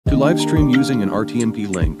live stream using an RTMP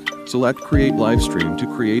link, select Create Livestream to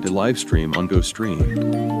create a livestream on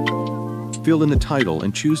GoStream. Fill in the title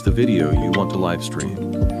and choose the video you want to livestream.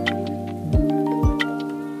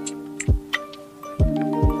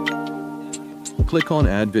 Click on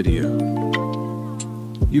Add Video.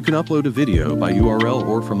 You can upload a video by URL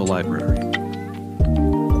or from the library.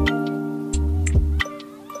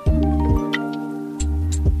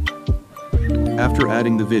 After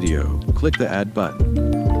adding the video, click the Add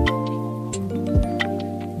button.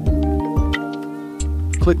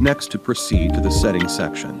 Click Next to proceed to the Settings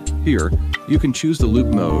section. Here, you can choose the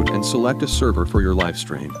loop mode and select a server for your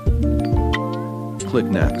livestream. Click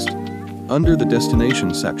Next. Under the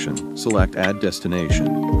Destination section, select Add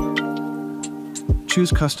Destination.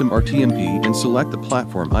 Choose Custom RTMP and select the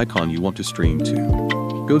platform icon you want to stream to.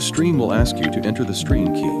 GoStream will ask you to enter the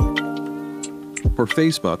stream key. For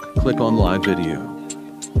Facebook, click on Live Video.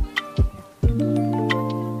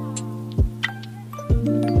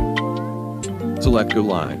 Select Go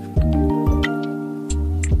Live.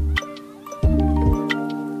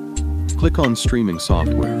 Click on Streaming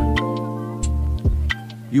Software.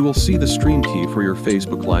 You will see the stream key for your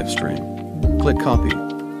Facebook live stream. Click Copy.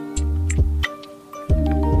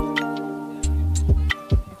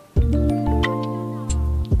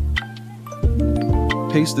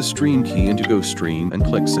 Paste the stream key into GoStream and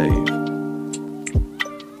click Save.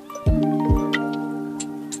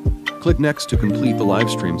 Click Next to complete the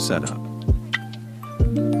livestream setup.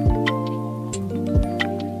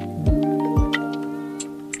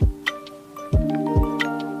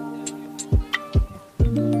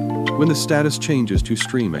 When the status changes to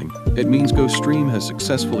streaming, it means GoStream has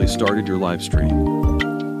successfully started your livestream.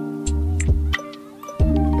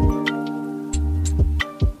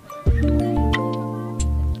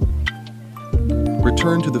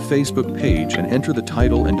 Return to the Facebook page and enter the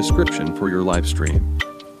title and description for your live stream.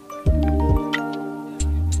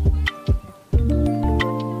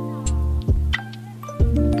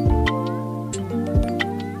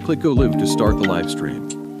 Click Go Live to start the live stream.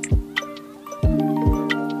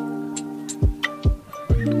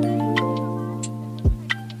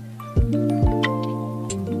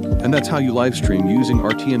 And that's how you live stream using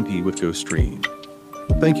RTMP with GoStream.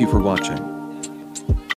 Thank you for watching.